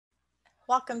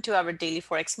Welcome to our daily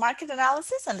Forex market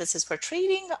analysis, and this is for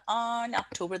trading on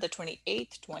October the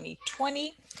 28th,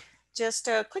 2020. Just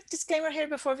a quick disclaimer here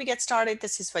before we get started.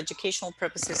 This is for educational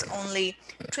purposes only.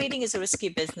 Trading is a risky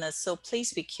business, so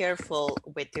please be careful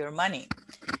with your money.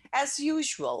 As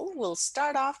usual, we'll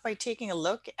start off by taking a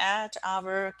look at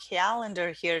our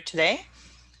calendar here today.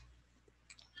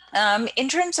 In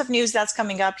terms of news that's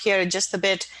coming up here just a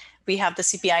bit, we have the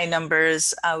CPI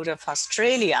numbers out of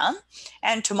Australia.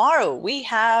 And tomorrow we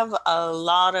have a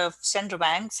lot of central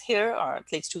banks here, or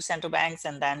at least two central banks.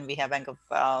 And then we have Bank of,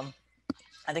 I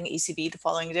think ECB the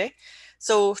following day.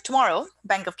 So tomorrow,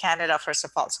 Bank of Canada, first of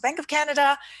all. So Bank of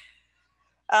Canada,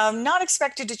 not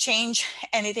expected to change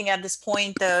anything at this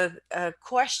point. The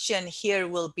question here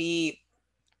will be,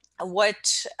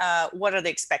 what are they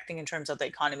expecting in terms of the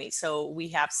economy? So we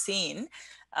have seen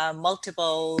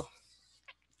multiple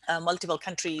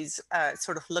countries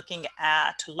sort of looking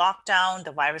at lockdown,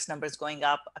 the virus numbers going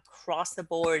up across the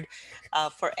board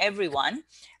for everyone.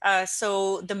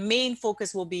 So the main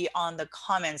focus will be on the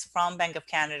comments from Bank of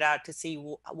Canada to see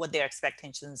what their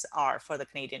expectations are for the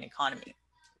Canadian economy.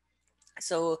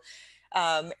 So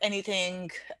anything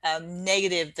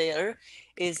negative there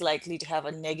is likely to have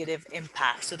a negative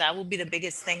impact. So that will be the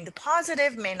biggest thing. The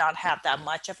positive may not have that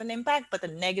much of an impact, but the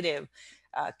negative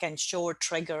can sure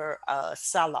trigger a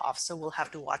sell-off. So we'll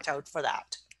have to watch out for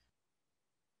that.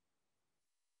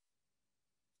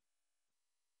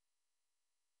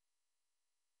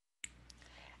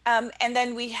 And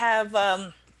then we have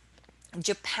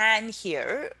Japan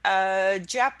here,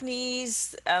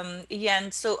 Japanese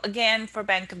yen. So again, for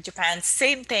Bank of Japan,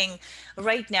 same thing.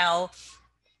 Right now,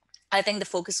 I think the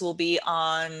focus will be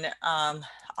on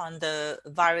the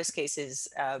virus cases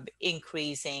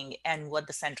increasing and what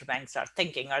the central banks are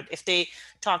thinking. Or if they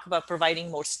talk about providing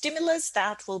more stimulus,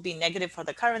 that will be negative for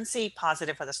the currency,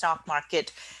 positive for the stock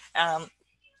market.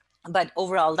 But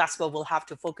overall, that's what we'll have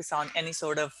to focus on. Any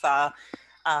sort of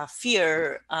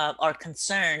fear or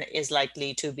concern is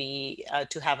likely to be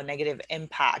to have a negative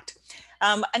impact.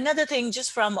 Another thing,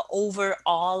 just from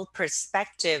overall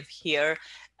perspective here,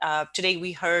 today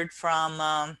we heard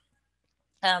from,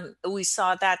 we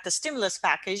saw that the stimulus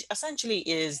package essentially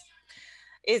is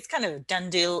kind of a done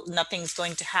deal. Nothing's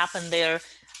going to happen there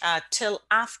till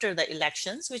after the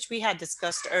elections, which we had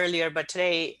discussed earlier, but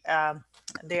today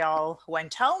they all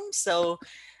went home. So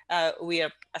we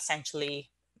are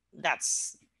essentially,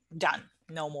 that's done.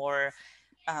 No more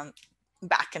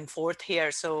back and forth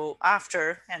here. So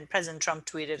after, and President Trump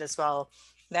tweeted as well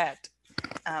that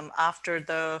after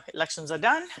the elections are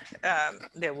done,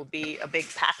 there will be a big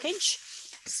package.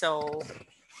 So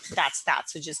that's that.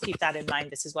 So just keep that in mind.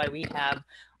 This is why we have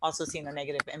also seen a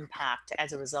negative impact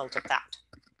as a result of that.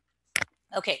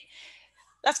 Okay,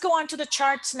 let's go on to the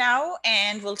charts now,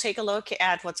 and we'll take a look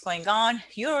at what's going on.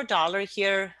 Euro dollar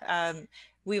here.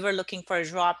 We were looking for a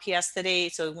drop yesterday,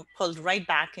 so we pulled right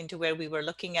back into where we were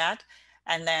looking at.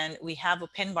 And then we have a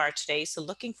pin bar today. So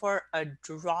looking for a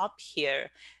drop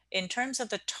here. In terms of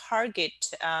the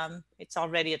target, it's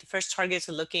already at the first target.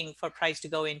 So looking for price to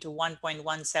go into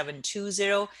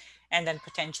 1.1720 and then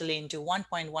potentially into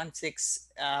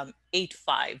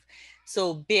 1.1685.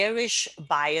 So bearish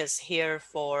bias here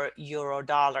for euro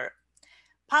dollar.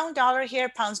 Pound dollar here,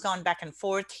 pound's gone back and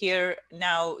forth here.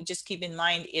 Now, just keep in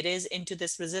mind, it is into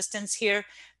this resistance here.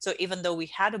 So even though we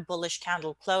had a bullish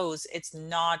candle close, it's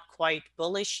not quite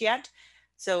bullish yet.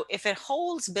 So if it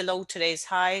holds below today's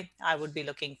high, I would be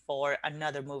looking for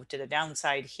another move to the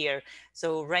downside here.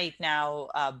 So right now,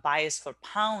 bias for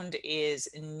pound is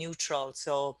neutral.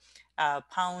 So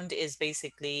pound is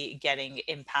basically getting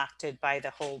impacted by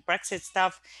the whole Brexit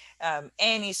stuff.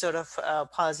 Any sort of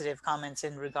positive comments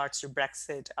in regards to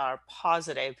Brexit are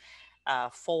positive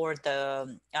for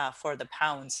the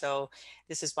pound. So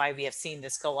this is why we have seen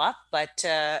this go up, but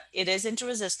it is into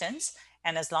resistance.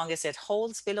 And as long as it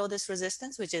holds below this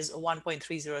resistance, which is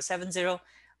 1.3070,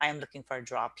 I am looking for a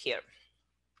drop here.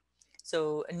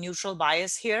 So a neutral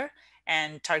bias here,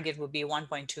 and target would be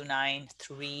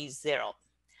 1.2930.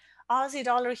 Aussie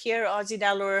dollar here, Aussie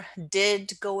dollar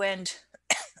did go and,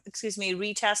 excuse me,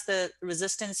 retest the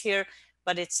resistance here,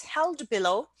 but it's held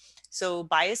below. So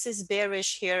bias is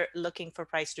bearish here, looking for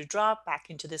price to drop back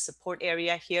into the support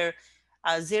area here,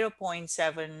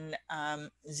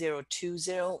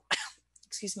 0.7020.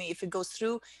 Excuse me, if it goes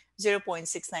through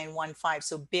 0.6915.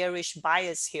 So bearish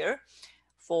bias here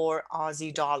for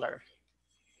Aussie dollar.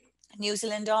 New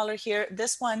Zealand dollar here,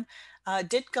 this one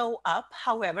did go up.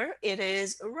 However, it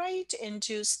is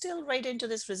still right into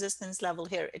this resistance level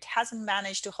here. It hasn't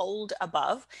managed to hold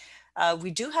above.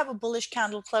 We do have a bullish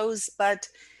candle close, but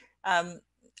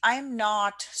I'm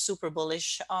not super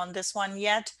bullish on this one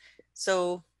yet.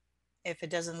 So if it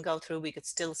doesn't go through, we could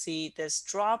still see this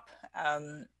drop.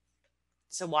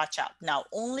 So watch out. Now,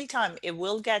 only time it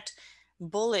will get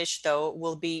bullish though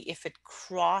will be if it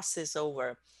crosses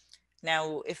over.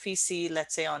 Now, if we see,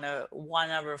 let's say on a 1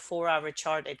 hour, 4 hour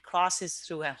chart, it crosses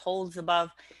through and holds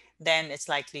above, then it's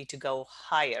likely to go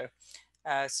higher.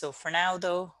 So for now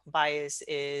though, bias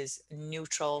is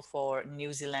neutral for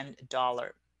New Zealand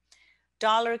dollar.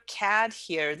 Dollar CAD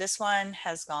here, this one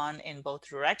has gone in both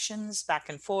directions, back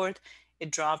and forth.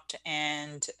 It dropped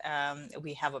and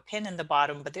we have a pin in the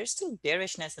bottom, but there's still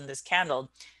bearishness in this candle.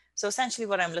 So essentially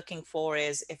what I'm looking for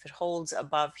is if it holds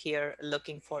above here,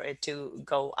 looking for it to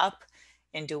go up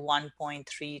into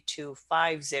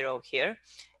 1.3250 here.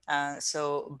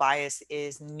 So bias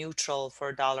is neutral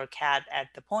for dollar CAD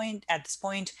at this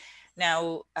point.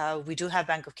 Now we do have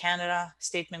Bank of Canada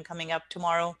statement coming up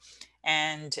tomorrow.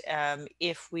 And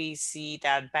if we see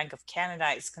that Bank of Canada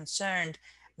is concerned,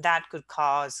 that could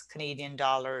cause Canadian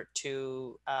dollar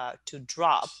to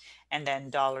drop, and then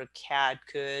dollar CAD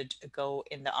could go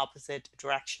in the opposite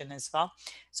direction as well.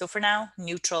 So for now,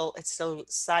 neutral. It's still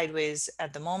sideways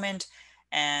at the moment,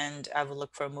 and I will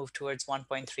look for a move towards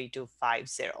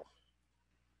 1.3250.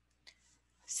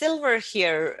 Silver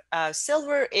here,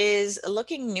 silver is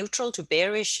looking neutral to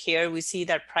bearish here. We see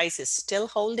that price is still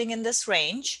holding in this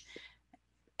range.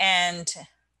 And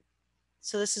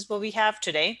so this is what we have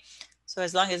today. So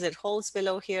as long as it holds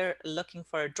below here, looking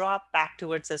for a drop back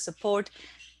towards the support,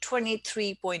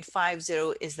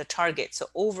 23.50 is the target. So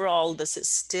overall, this is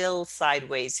still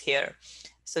sideways here.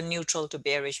 So neutral to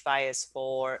bearish bias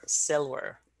for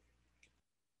silver.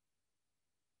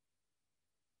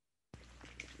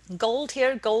 Gold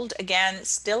here, gold again,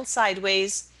 still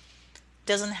sideways.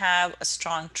 Doesn't have a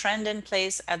strong trend in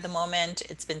place at the moment.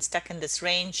 It's been stuck in this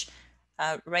range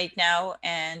right now,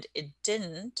 and it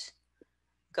didn't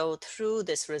go through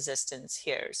this resistance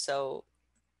here. So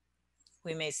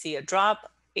we may see a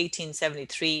drop.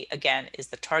 1873 again is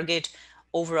the target.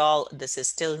 Overall, this is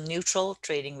still neutral,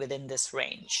 trading within this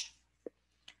range.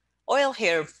 Oil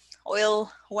here,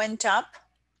 oil went up,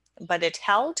 but it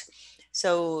held.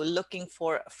 So looking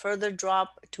for a further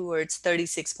drop towards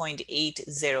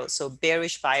 36.80. So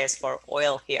bearish bias for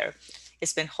oil here.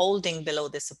 It's been holding below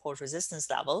the support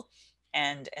resistance level.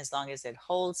 And as long as it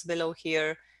holds below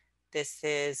here, this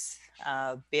is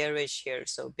bearish here.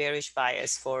 So bearish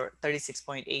bias for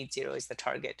 36.80 is the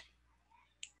target.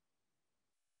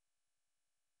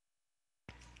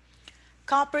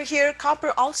 Copper here,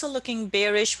 copper also looking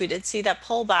bearish. We did see that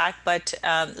pullback, but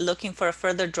looking for a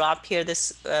further drop here.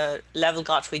 This level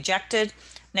got rejected.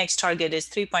 Next target is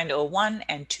 3.01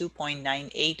 and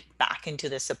 2.98 back into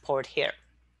the support here.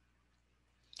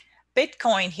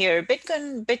 Bitcoin here,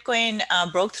 Bitcoin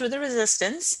broke through the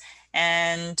resistance,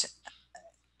 and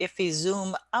if we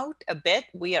zoom out a bit,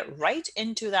 we are right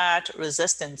into that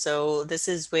resistance. So this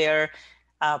is where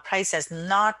price has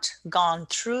not gone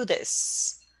through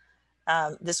this.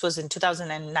 This was in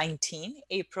 2019,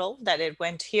 April, that it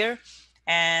went here.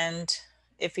 And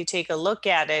if you take a look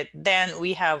at it, then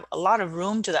we have a lot of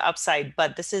room to the upside,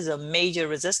 but this is a major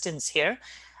resistance here.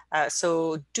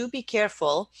 So do be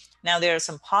careful. Now, there are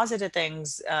some positive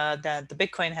things that the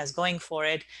Bitcoin has going for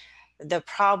it. The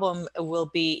problem will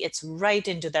be it's right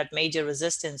into that major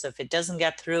resistance. If it doesn't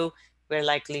get through, we're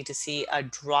likely to see a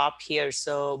drop here.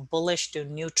 So bullish to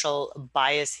neutral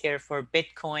bias here for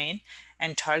Bitcoin,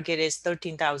 and target is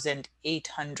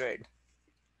 13,800.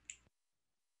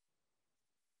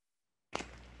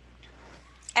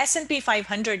 S&P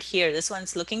 500 here, this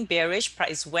one's looking bearish.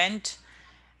 Price went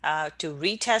to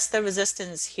retest the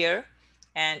resistance here,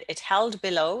 and it held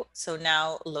below. So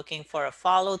now looking for a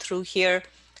follow through here.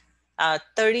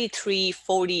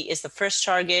 33.40 is the first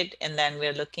target, and then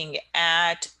we're looking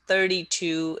at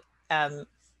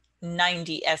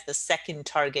 32.90 as the second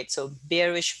target. So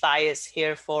bearish bias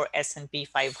here for S&P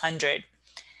 500.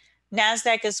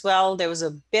 Nasdaq as well, there was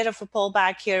a bit of a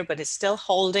pullback here, but it's still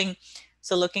holding.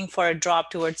 So looking for a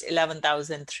drop towards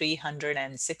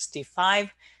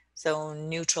 11,365. So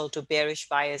neutral to bearish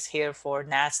bias here for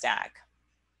Nasdaq.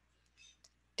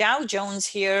 Dow Jones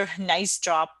here, nice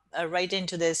drop right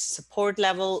into this support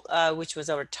level, which was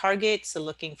our target. So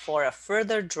looking for a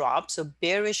further drop. So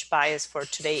bearish bias for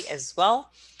today as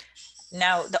well.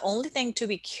 Now, the only thing to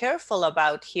be careful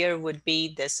about here would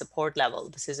be the support level.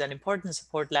 This is an important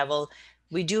support level.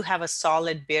 We do have a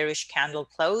solid bearish candle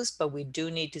close, but we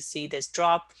do need to see this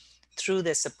drop through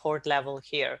the support level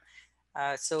here.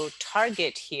 So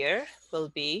target here will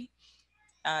be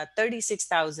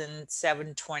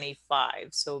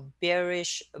 36,725. So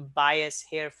bearish bias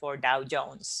here for Dow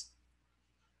Jones.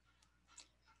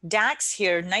 DAX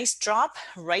here, nice drop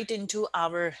right into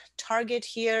our target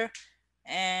here.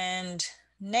 And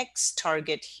next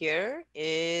target here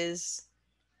is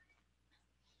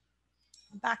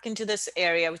back into this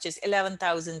area, which is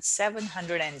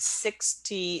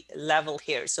 11,760 level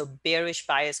here. So bearish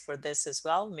bias for this as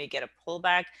well. We may get a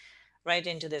pullback right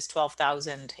into this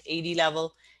 12,080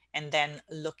 level, and then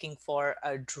looking for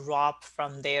a drop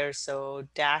from there. So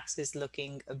DAX is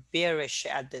looking bearish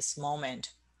at this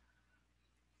moment.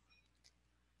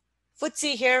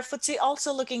 FTSE here, FTSE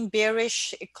also looking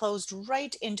bearish. It closed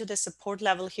right into the support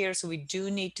level here. So we do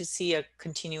need to see a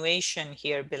continuation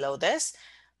here below this,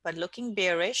 but looking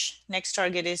bearish. Next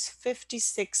target is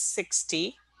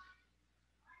 5660.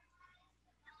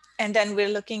 And then we're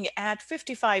looking at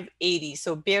 5580.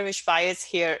 So bearish bias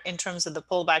here in terms of the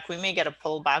pullback. We may get a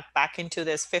pullback back into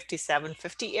this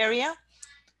 5750 area,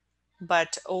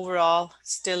 but overall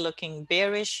still looking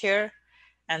bearish here.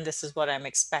 And this is what I'm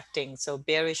expecting. So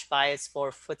bearish bias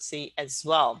for FTSE as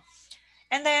well.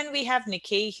 And then we have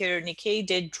Nikkei here. Nikkei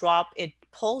did drop, it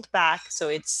pulled back. So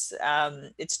it's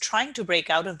trying to break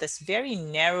out of this very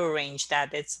narrow range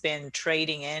that it's been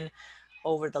trading in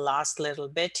over the last little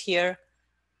bit here.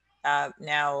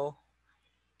 Now,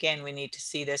 again, we need to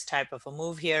see this type of a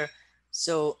move here.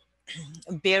 So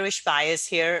bearish bias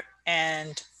here.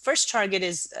 And first target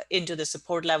is into the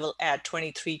support level at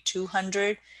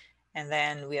 23,200. And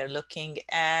then we are looking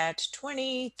at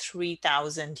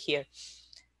 23,000 here.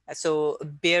 So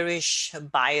bearish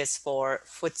bias for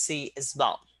FTSE as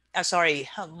well. Sorry,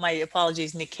 my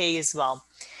apologies, Nikkei as well.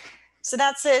 So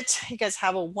that's it. You guys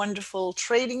have a wonderful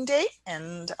trading day,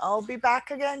 and I'll be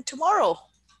back again tomorrow.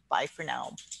 Bye for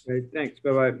now. Great, thanks.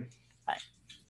 Bye-bye.